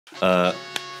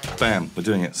Bam, we're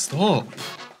doing it. Stop.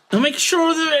 I'll make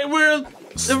sure that we're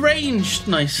arranged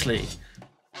nicely.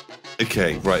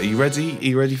 Okay, right, are you ready? Are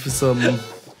you ready for some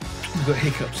We've got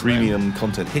hiccups premium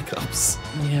content hiccups?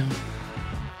 Yeah.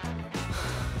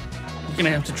 You're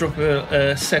gonna have to drop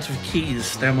a set of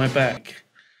keys down my back.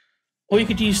 Or you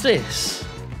could use this.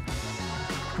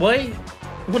 Why?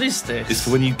 What is this? It's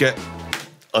for when you get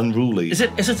unruly. Is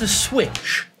it a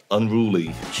switch?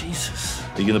 Unruly. Jesus.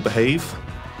 Are you gonna behave?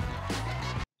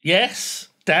 Yes,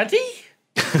 Daddy?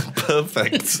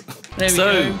 Perfect. There we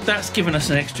go. That's given us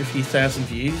an extra few thousand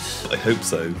views. I hope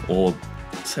so. Or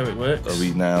That's how it works. are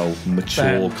we now mature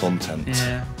Banned. content?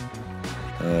 Yeah.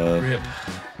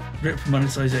 Rip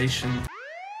monetization.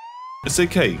 It's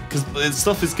okay, because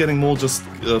stuff is getting more just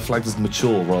flagged as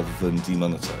mature rather than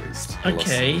demonetized.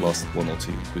 Okay. The last one or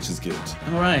two, which is good.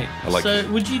 All right. I like so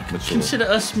would you mature. consider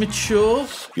us mature?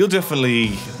 You're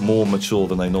definitely more mature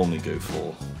than I normally go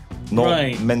for. Not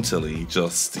Right. mentally,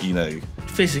 just, you know,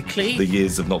 Physically? the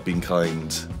years of not being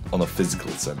kind on a physical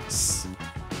sense.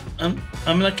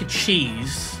 I'm like a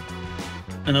cheese,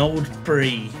 an old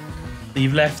brie that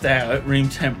you've left out at room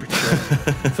temperature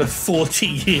for 40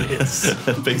 years.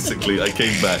 Basically, I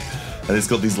came back and it's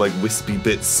got these like wispy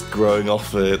bits growing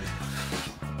off it.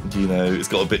 You know, it's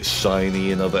got a bit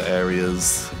shiny in other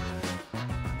areas.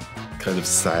 Kind of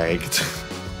sagged.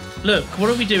 Look, what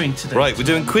are we doing today? Right, we're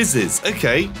doing quizzes.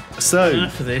 Okay, so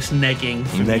Enough of this negging.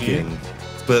 From negging, you.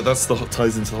 but that's the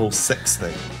ties into the whole sex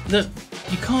thing. Look,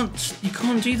 you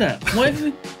can't do that. Why have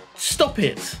we... Stop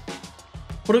it.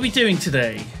 What are we doing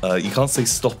today? You can't say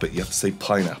stop it. You have to say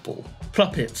pineapple.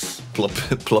 Pluppets.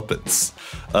 Pluppets.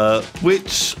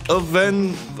 Which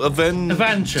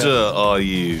Avenger are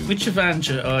you? Which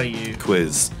Avenger are you?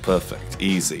 Quiz. Perfect.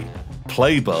 Easy.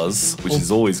 Playbuzz, which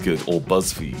is always good, or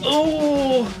BuzzFeed.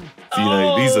 Oh! You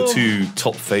know, these are two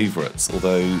top favourites,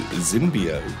 although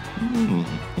Zimbio.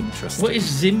 Interesting. What is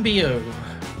Zimbio?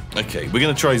 Okay, we're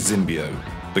going to try Zimbio.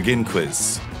 Begin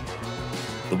quiz.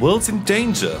 The world's in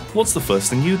danger. What's the first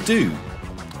thing you'd do?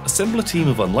 Assemble a team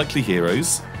of unlikely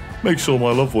heroes. Make sure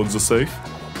my loved ones are safe.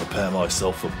 Prepare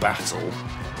myself for battle.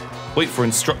 Wait for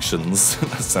instructions.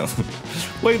 That sounds...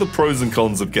 Weigh the pros and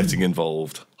cons of getting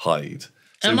involved. Hide.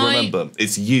 So remember,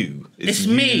 it's you. It's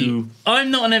me. I'm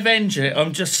not an Avenger.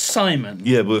 I'm just Simon.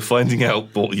 Yeah, but we're finding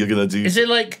out what you're going to do. Is it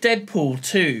like Deadpool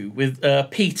 2 with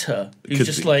Peter, who's Could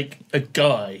just be. like a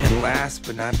guy? And last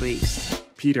but not least,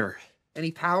 Peter,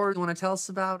 any power you want to tell us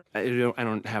about? I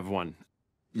don't have one.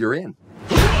 You're in.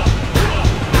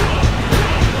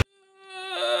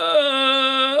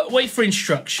 Wait for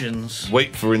instructions.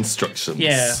 Wait for instructions.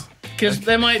 Yeah, because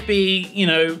there might be, you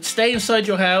know, stay inside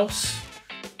your house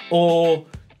or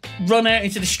run out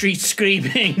into the street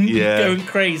screaming, going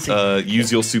crazy.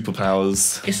 Use your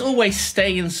superpowers. It's always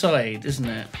stay inside, isn't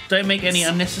it? Don't make any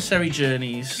unnecessary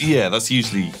journeys. Yeah, that's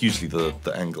usually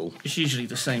the angle. It's usually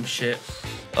the same shit.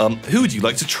 Who would you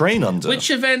like to train under? Which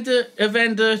Avenger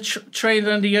trained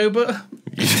under Yoba?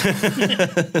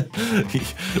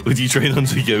 Would you train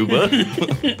under Yoba?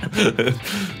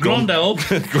 Grandalf.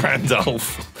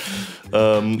 Grandalf.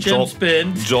 John's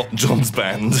Band. John's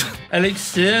Band.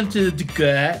 Alexander the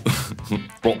Great.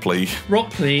 Rockley.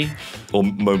 Or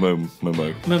Momo.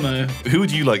 Who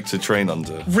would you like to train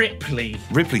under? Ripley.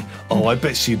 Oh, I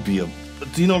bet she'd be a...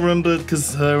 Do you not remember?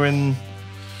 Because when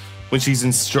she's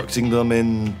instructing them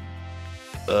in...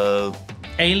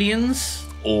 Aliens?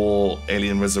 Or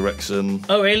Alien Resurrection.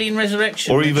 Oh, Alien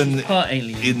Resurrection. Or even she's part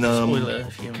alien. in Spoiler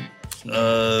if you haven't.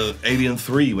 Alien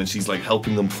 3, when she's like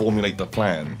helping them formulate the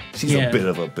plan. She's Yeah. a bit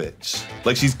of a bitch.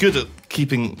 Like, she's good at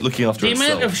looking after The herself.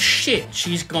 amount of shit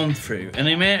she's gone through and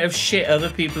the amount of shit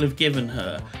other people have given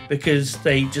her because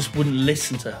they just wouldn't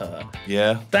listen to her.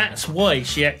 Yeah. That's why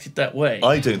she acted that way.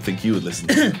 I don't think you would listen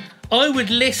to her. I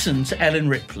would listen to Ellen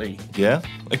Ripley. Yeah?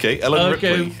 Okay, Ellen I would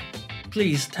Ripley. go,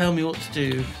 please tell me what to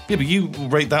do. Yeah, but you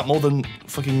rate that more than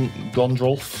fucking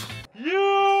Gondrolf.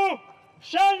 You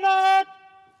shall not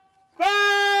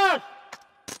pass!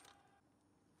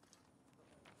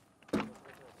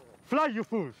 Fly, you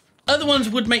fools! Other ones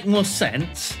would make more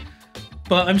sense,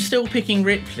 but I'm still picking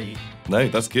Ripley. No,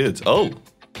 that's good. Oh,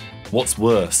 what's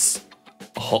worse,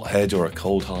 a hot head or a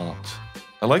cold heart?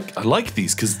 I like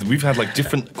these because we've had like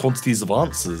different quantities of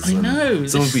answers. I know.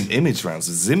 Some have been image rounds.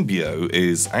 Zimbio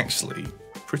is actually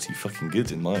pretty fucking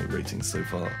good in my ratings so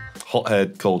far. Hot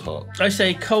head, cold heart I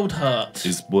say cold heart.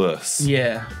 is worse.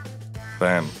 Yeah.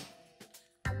 Bam.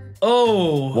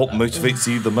 Oh. What motivates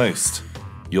you the most?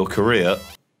 Your career,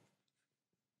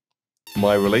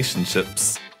 my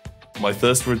relationships, my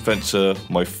thirst for adventure,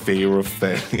 my fear of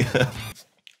failure.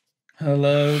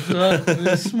 Hello,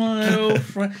 darkness, my old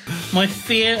friend. My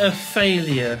fear of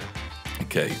failure.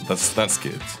 Okay, that's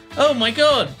good. Oh my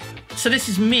god! So this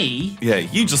is me. Yeah,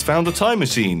 you just found a time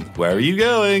machine. Where are you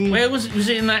going? Where was it? Was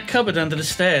it in that cupboard under the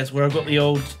stairs where I've got the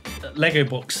old Lego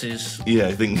boxes? Yeah,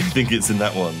 I think it's in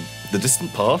that one. The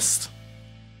distant past?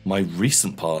 My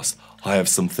recent past. I have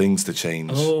some things to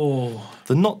change. Oh.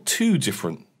 They're not too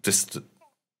different. Distant.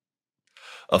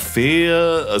 A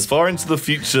fear as far into the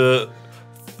future.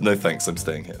 No thanks, I'm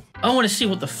staying here. I want to see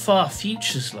what the far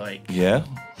future's like. Yeah?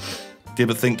 Do you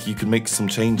ever think you can make some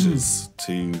changes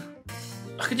to...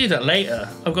 I could do that later.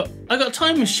 I got a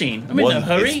time machine. I'm in no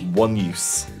hurry. It's one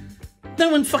use. No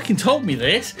one fucking told me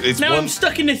this. I'm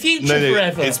stuck in the future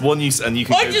forever. It's one use and you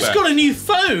can I just got a new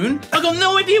phone. I got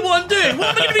no idea what I'm doing. What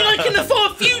am I going to be like in the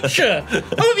far future?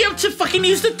 I won't be able to fucking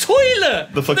use the toilet.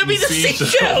 There'll be the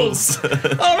seashells.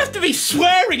 I'll have to be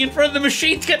swearing in front of the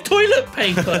machine to get toilet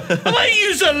paper. I might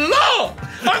use a lot.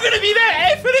 I'm going to be there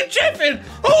effing and jeffing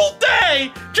all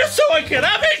day just so I can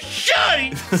have a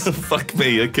shite. Fuck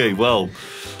me. Okay, well...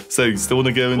 So, you still want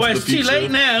to go into the future? Well, it's too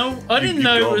late now. I didn't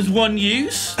know it was one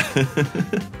use.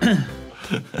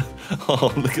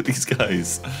 Oh, look at these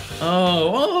guys.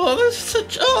 Oh, that's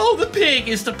such... Oh, the pig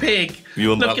is the pig.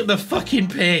 Look at the fucking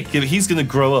pig. Yeah, but he's going to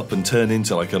grow up and turn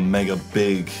into like a mega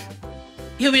big...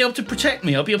 He'll be able to protect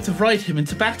me. I'll be able to ride him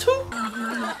into battle.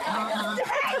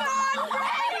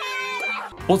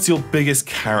 What's your biggest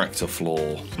character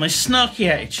flaw? My snarky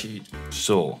attitude.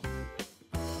 Sure.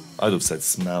 I'd have said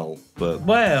smell, but...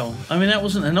 Well, I mean, that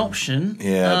wasn't an option.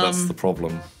 Yeah, that's the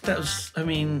problem. That was a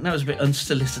bit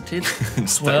unsolicited.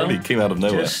 It really came out of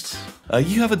nowhere.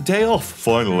 You have a day off,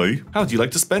 finally. How would you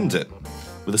like to spend it?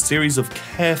 With a series of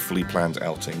carefully planned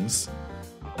outings,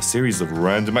 a series of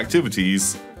random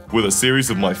activities, with a series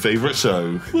of my favourite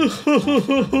show.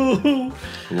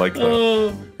 Like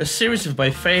that. A series of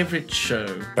my favourite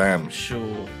show. Bam.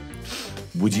 Sure.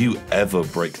 Would you ever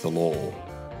break the law?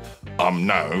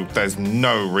 No, there's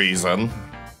no reason.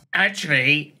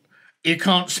 Actually, you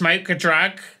can't smoke a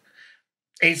drug.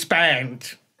 It's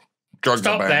banned. Drugs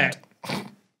Stop are banned. that.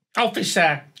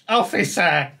 Officer.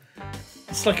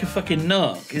 It's like a fucking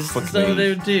knock. Is that what they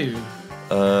would do?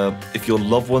 If your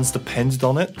loved ones depended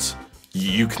on it,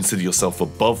 you consider yourself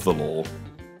above the law.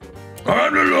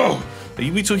 I'm the law.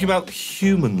 Are we talking about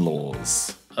human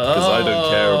laws? Because I don't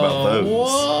care about those.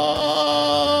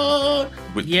 What?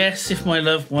 Yes, if my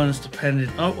loved ones depended,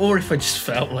 or if I just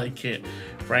felt like it,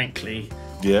 frankly.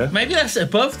 Yeah. Maybe that's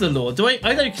above the law.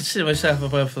 I don't consider myself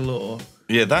above the law.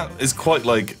 Yeah, that is quite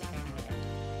like...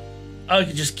 I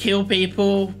could just kill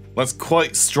people. That's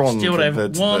quite strong steal whatever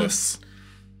compared to want, this.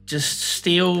 Just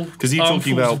steal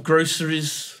talking about of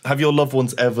groceries. Have your loved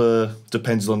ones ever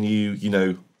depended on you,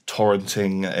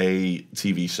 torrenting a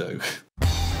TV show?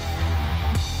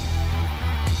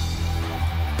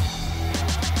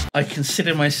 I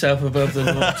consider myself above the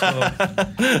law, Tom.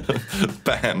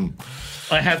 Bam.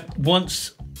 I have one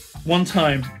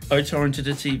time I torrented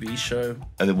a TV show.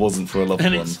 And it wasn't for a loved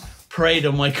and one. It's preyed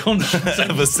on my conscience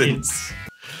ever since.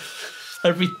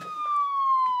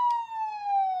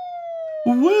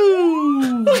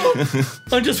 Woo!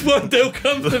 I just worried they'll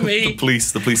come for me. The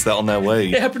police are on their way.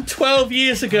 It happened 12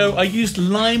 years ago. I used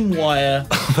LimeWire.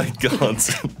 Oh my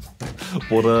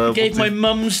god. Gave my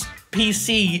mum's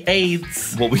PC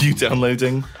AIDS. What were you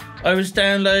downloading? I was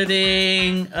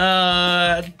downloading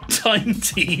Time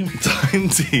Team. Time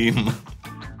Team.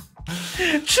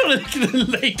 Trying to get the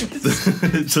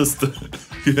latest.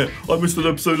 I missed an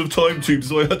episode of Time Team,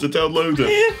 so I had to download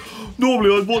it.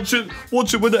 Normally I'd watch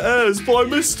it when it airs, but I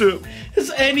missed it. Has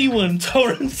anyone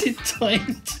torrented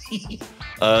Time Team?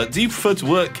 Do you prefer to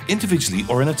work individually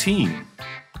or in a team?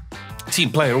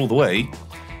 Team player all the way.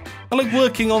 I like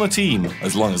working on a team,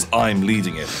 as long as I'm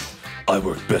leading it. I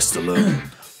work best alone.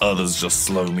 Others just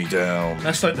slow me down.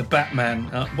 That's like the Batman.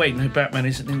 Wait, no, Batman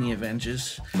isn't in the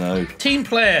Avengers. No. Team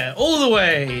player, all the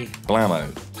way.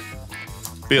 Blammo.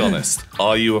 Be honest,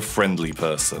 are you a friendly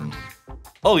person?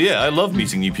 Oh yeah, I love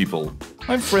meeting new people.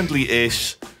 I'm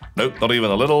friendly-ish. Nope, not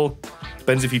even a little.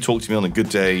 Depends if you talk to me on a good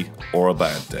day or a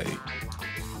bad day.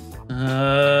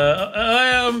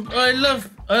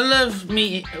 I love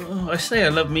meeting. I say I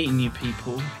love meeting new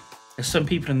people. There's some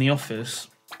people in the office.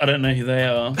 I don't know who they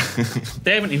are.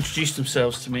 They haven't introduced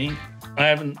themselves to me. I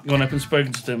haven't gone up and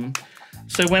spoken to them.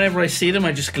 So whenever I see them,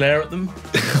 I just glare at them.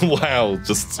 Wow,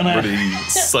 just really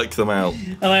psych them out.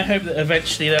 And I hope that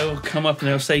eventually they'll come up and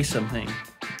they'll say something.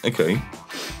 Okay.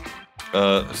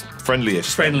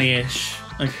 Friendly-ish. Friendly-ish.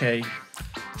 Okay.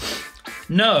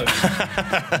 No.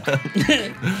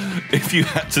 If you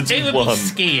had to do It would one. be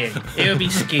skiing. It would be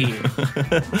skiing.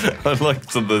 I like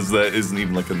some of there isn't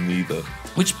even like a neither.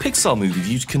 Which Pixar movie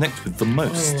do you connect with the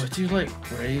most? Oh, I do like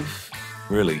Brave.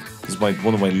 Really? It's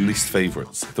one of my least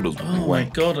favourites. I thought it was Oh my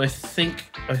wank. god, I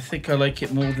think I like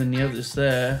it more than the others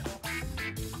there.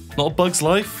 Not A Bug's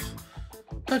Life?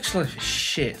 Bug's Life is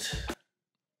shit.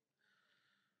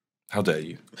 How dare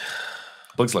you?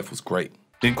 Bug's Life was great.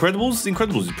 The Incredibles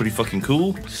is pretty fucking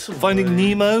cool. So Finding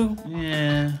weird. Nemo?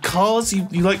 Yeah. Cars? You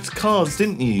liked Cars,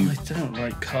 didn't you? I don't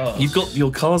like Cars. You've got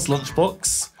your Cars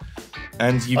lunchbox,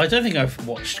 and you I don't think I've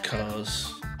watched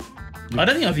Cars. I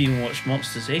don't think I've even watched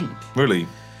Monsters Inc. really.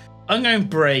 I'm going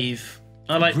Brave.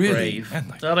 I like Really? Brave. Man,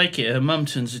 like- I like it. Her mum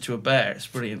turns into a bear. It's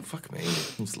brilliant. Fuck me,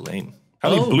 it's lame. How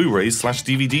many Oh.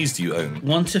 Blu-rays/DVDs do you own?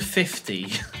 1 to 50.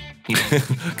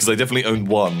 Because I definitely own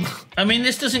one. I mean,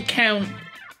 this doesn't count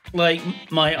like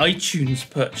my iTunes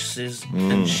purchases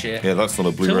and shit. Yeah, that's not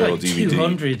a So Blu-ray or like DVD.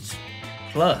 200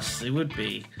 plus, it would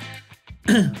be.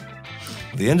 At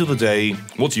the end of the day,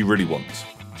 what do you really want?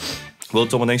 World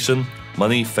domination,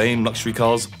 money, fame, luxury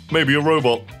cars, maybe a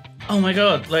robot. Oh my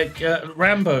god, like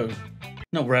Rambo.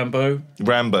 Not Rambo.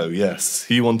 Rambo, yes.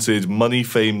 He wanted money,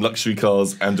 fame, luxury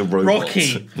cars, and a robot.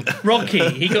 Rocky. Rocky.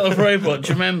 He got a robot. Do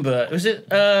you remember? Was it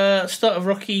start of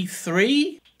Rocky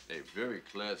 3? Hey, very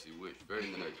classy wish. Very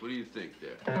nice. What do you think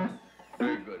there?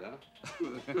 Very good,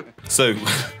 huh? So,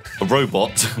 a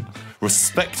robot,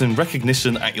 respect and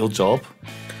recognition at your job,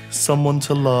 someone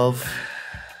to love,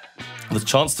 the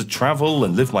chance to travel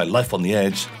and live my life on the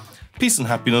edge, peace and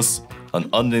happiness, an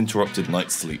uninterrupted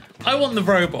night's sleep. I want the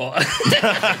robot.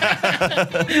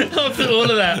 After all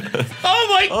of that. Oh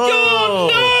my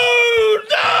god, no!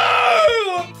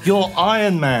 No! You're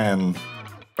Iron Man.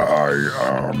 I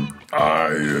am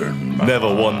Iron Man.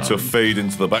 Never one to fade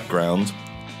into the background.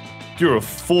 You're a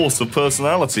force of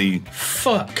personality.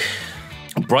 Fuck.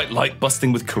 A bright light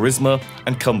busting with charisma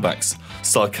and comebacks.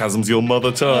 Sarcasm's your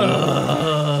mother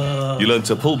tongue. You learn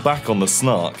to pull back on the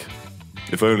snark,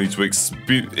 if only to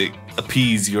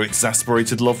appease your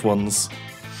exasperated loved ones.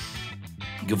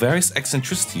 Your various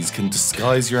eccentricities can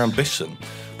disguise your ambition,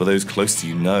 but those close to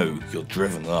you know you're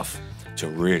driven enough to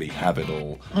really have it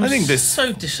all. I'm I think this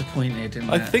so disappointed in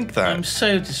that. I think that I'm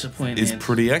so disappointed. is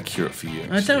pretty accurate for you. I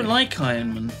don't actually. like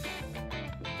Iron Man.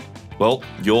 Well,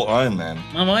 you're Iron Man.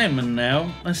 I'm Iron Man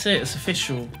now. That's it. It's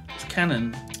official. It's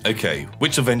canon. Okay,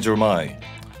 which Avenger am I?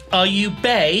 Are you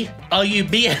Bay? Are you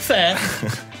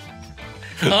BFF?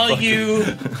 Are you...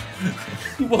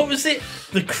 What was it?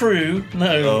 The crew?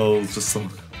 No. Oh, just some...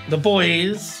 The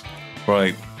boys.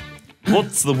 Right.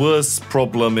 What's the worst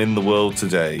problem in the world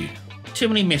today? Too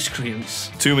many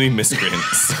miscreants. Too many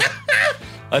miscreants.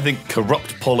 I think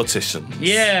corrupt politicians.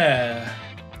 Yeah.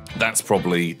 That's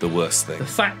probably the worst thing. The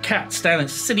fat cats down at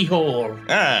City Hall.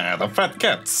 Ah, the fat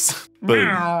cats. Boom.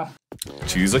 Meow.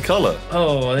 Choose a colour.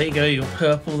 Oh, there you go. You're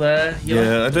purple there. You're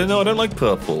Yeah, I don't know. I don't like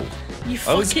purple. You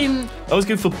I was- fucking... I was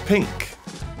going for pink.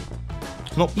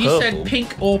 Not purple. You said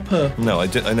pink or purple. No, I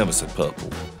never said purple.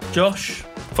 Josh,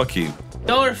 Fuck you.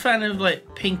 you're a fan of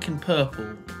like pink and purple.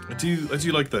 I do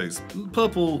like those.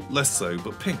 Purple less so,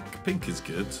 but pink is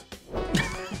good.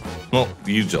 Not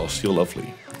you, Josh. You're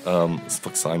lovely. It's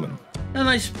fuck Simon. A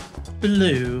nice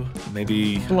blue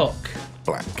Maybe block.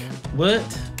 black.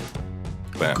 What?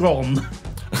 Bam. Grom.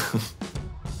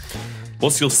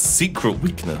 What's your secret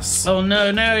weakness? Oh no,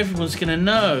 now everyone's gonna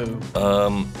know.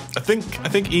 I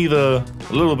think either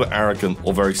a little bit arrogant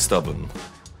or very stubborn.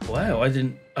 Wow,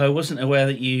 I wasn't aware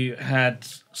that you had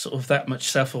sort of that much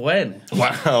self-awareness.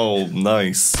 Wow,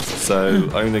 nice. So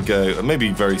I'm gonna go. Maybe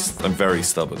I'm very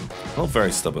stubborn. Not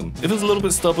very stubborn. If it's a little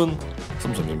bit stubborn,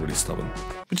 sometimes I'm really stubborn.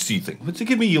 Which do you think?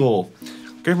 Give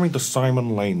me the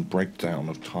Simon Lane breakdown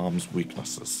of Tom's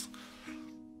weaknesses.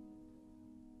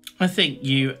 I think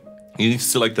you... You need to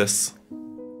sit like this.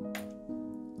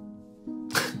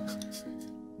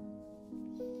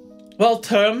 Well,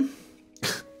 Term.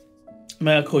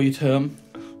 May I call you Term?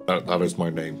 That is my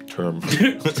name. Term.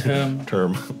 Term.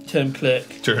 Term. Term clerk.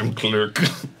 Term clerk.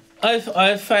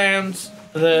 I've found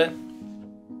that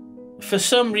for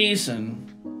some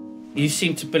reason you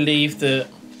seem to believe that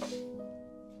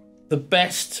the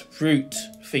best route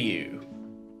for you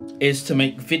is to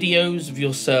make videos of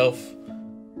yourself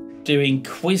doing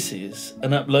quizzes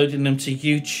and uploading them to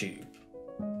YouTube.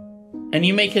 And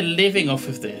you make a living off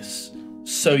of this,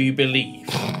 so you believe.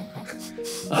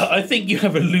 I think you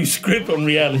have a loose grip on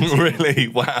reality. Really?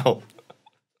 Wow.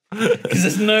 Because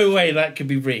there's no way that could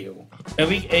be real. Are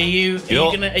you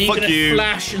gonna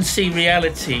flash and see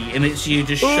reality and it's you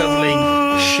just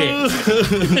shoveling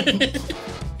shit?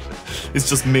 It's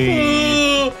just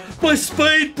me. My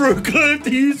spade broke. I have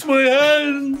to use my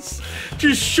hands.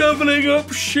 Just shoveling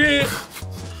up shit.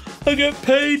 I get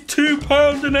paid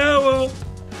 £2 an hour.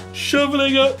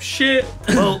 Shoveling up shit.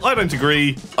 Well, I don't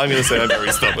agree. I'm going to say I'm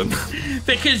very stubborn.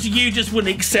 Because you just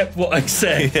wouldn't accept what I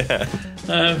say. Yeah.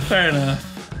 Fair enough.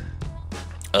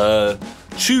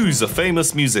 Choose a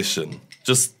famous musician.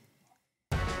 Just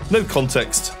no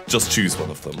context, just choose one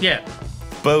of them. Yeah.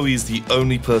 Bowie's the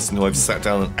only person who I've sat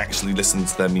down and actually listened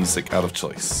to their music out of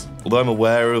choice. Although I'm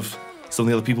aware of some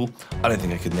of the other people, I don't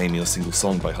think I could name you a single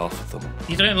song by half of them.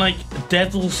 You don't like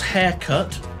Devil's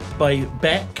Haircut by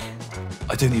Beck?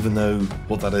 I don't even know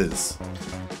what that is.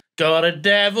 Got a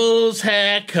devil's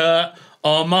haircut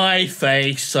on my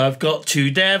face. I've got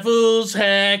 2 devil's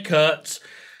haircuts.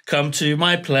 Come to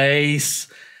my place.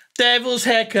 Devil's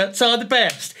haircuts are the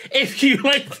best. If you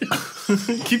like...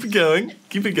 Keep it going.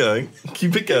 Keep it going.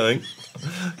 Keep it going.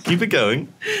 Keep it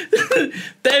going.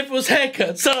 Devil's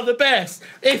haircuts are the best.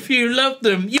 If you love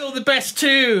them, you're the best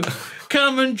too.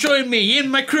 Come and join me in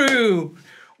my crew.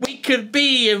 We could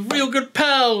be a real good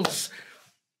pals.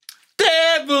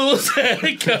 Devil's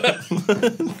haircut.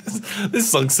 This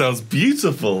song sounds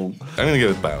beautiful. I'm going to go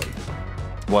with Bowie.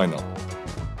 Why not?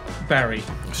 Barry.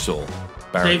 Sure.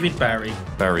 Barry. David Barry.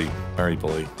 Barry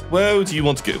boy. Where do you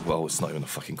want to go? Well, it's not even a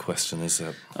fucking question, is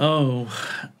it? Oh.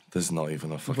 There's not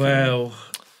even a fucking... Well.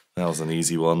 That was an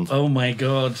easy one. Oh my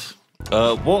God.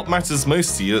 What matters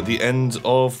most to you at the end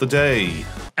of the day?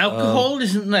 Alcohol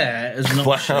isn't there as an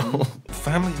option. Wow.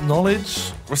 Family,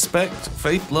 knowledge, respect,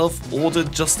 faith, love, order,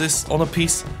 justice, honour,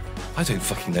 peace. I don't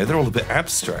fucking know. They're all a bit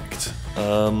abstract.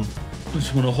 I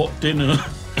just want a hot dinner.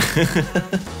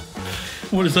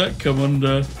 What does that come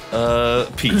under?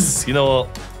 Peace. You know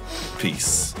what?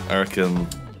 Peace. I reckon.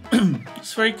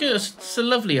 It's very good. It's a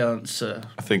lovely answer.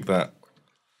 I think that.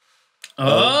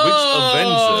 Oh!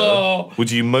 Which Avenger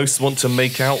would you most want to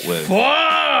make out with?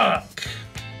 Fuck!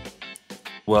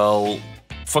 Well,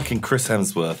 fucking Chris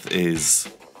Hemsworth is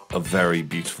a very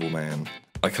beautiful man.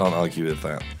 I can't argue with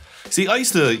that. See, I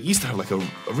used to have like a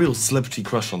real celebrity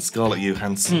crush on Scarlett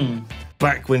Johansson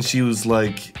back when she was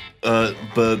like,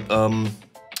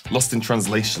 Lost in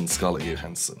Translation Scarlett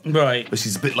Johansson. Right. But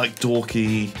she's a bit like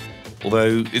dorky.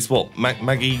 Although it's what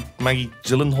Maggie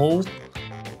Gyllenhaal.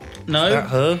 No. Is that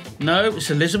her? No,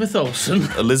 it's Elizabeth Olsen.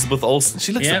 Elizabeth Olsen.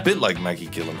 She looks a bit like Maggie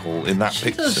Gyllenhaal in that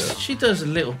picture. She does a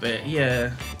little bit,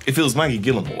 yeah. If it was Maggie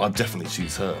Gyllenhaal, I'd definitely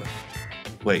choose her.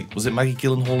 Wait, was it Maggie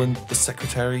Gyllenhaal in The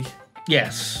Secretary?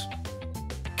 Yes.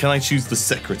 Can I choose The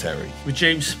Secretary? With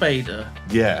James Spader.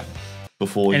 Yeah.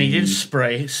 Before and he did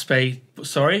spray.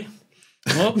 Sorry?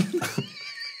 What?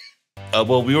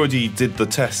 Well, we already did the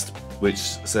test, which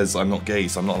says I'm not gay,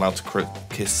 so I'm not allowed to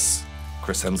kiss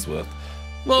Chris Hemsworth.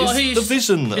 Well, he's the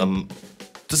Vision.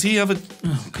 Does he have a?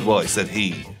 Well, it said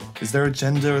he. Is there a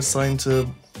gender assigned to?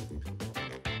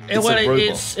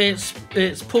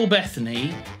 It's Paul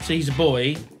Bettany, so he's a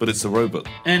boy. But it's a robot.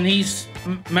 And he's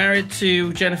married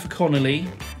to Jennifer Connelly,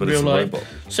 but real it's a life. robot.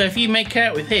 So if you make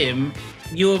out with him,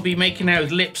 you'll be making out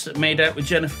with lips that made out with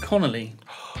Jennifer Connelly.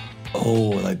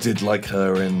 Oh, and I did like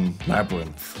her in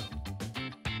Labyrinth.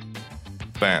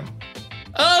 Bam.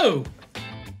 Oh!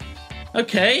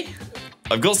 Okay.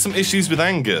 I've got some issues with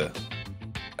anger,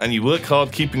 and you work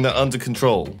hard keeping that under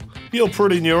control. You're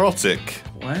pretty neurotic.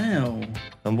 Wow.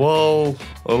 And while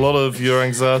a lot of your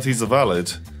anxieties are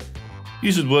valid,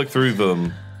 you should work through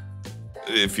them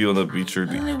if you want to be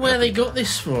truly... I don't know where they got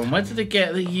this from. Where did they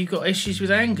get that you got issues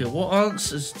with anger? What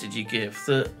answers did you give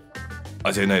that...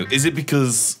 I don't know. Is it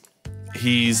because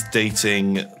he's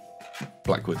dating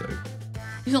Black Widow?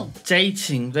 He's not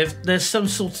dating. There's some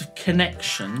sort of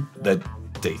connection. They're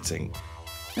dating.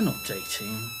 They're not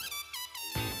dating.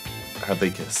 Have they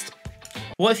kissed?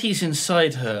 What if he's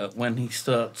inside her when he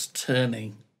starts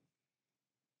turning?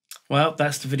 Well,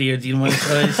 that's the video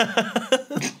demonetized.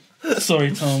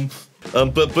 Sorry, Tom.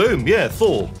 But boom, yeah,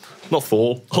 Thor. Not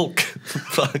Thor, Hulk.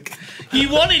 Fuck.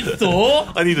 You wanted Thor.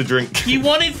 I need a drink. You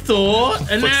wanted Thor,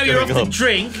 and What's now you're off going on? the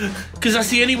drink, because that's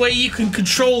the only way you can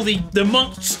control the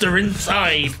monster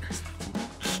inside.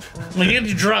 Like, you're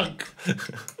drunk.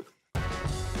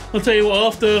 I'll tell you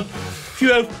what, after, if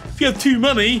you have too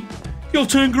many, you'll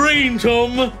turn green,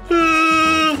 Tom.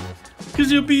 Because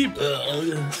you'll be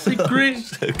green.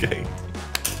 Okay.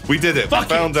 We did it. Fuck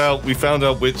We found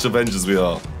out which Avengers we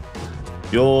are.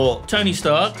 You're Tony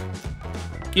Stark.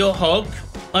 You're Hulk.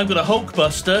 I've got a Hulk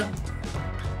buster.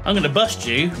 I'm gonna bust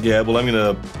you. Yeah, well, I'm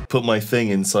gonna put my thing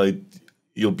inside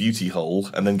your beauty hole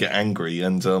and then get angry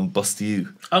and bust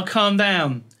you. I'll calm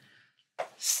down.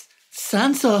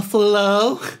 Sun's awful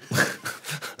low.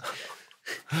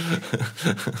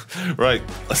 Right,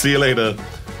 I'll see you later.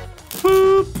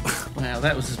 Woo! Boop. Wow,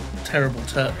 that was a terrible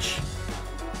touch.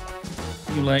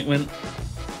 You like went.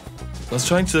 I was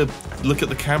trying to look at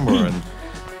the camera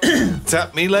and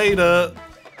tap me later.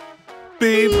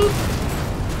 Beep.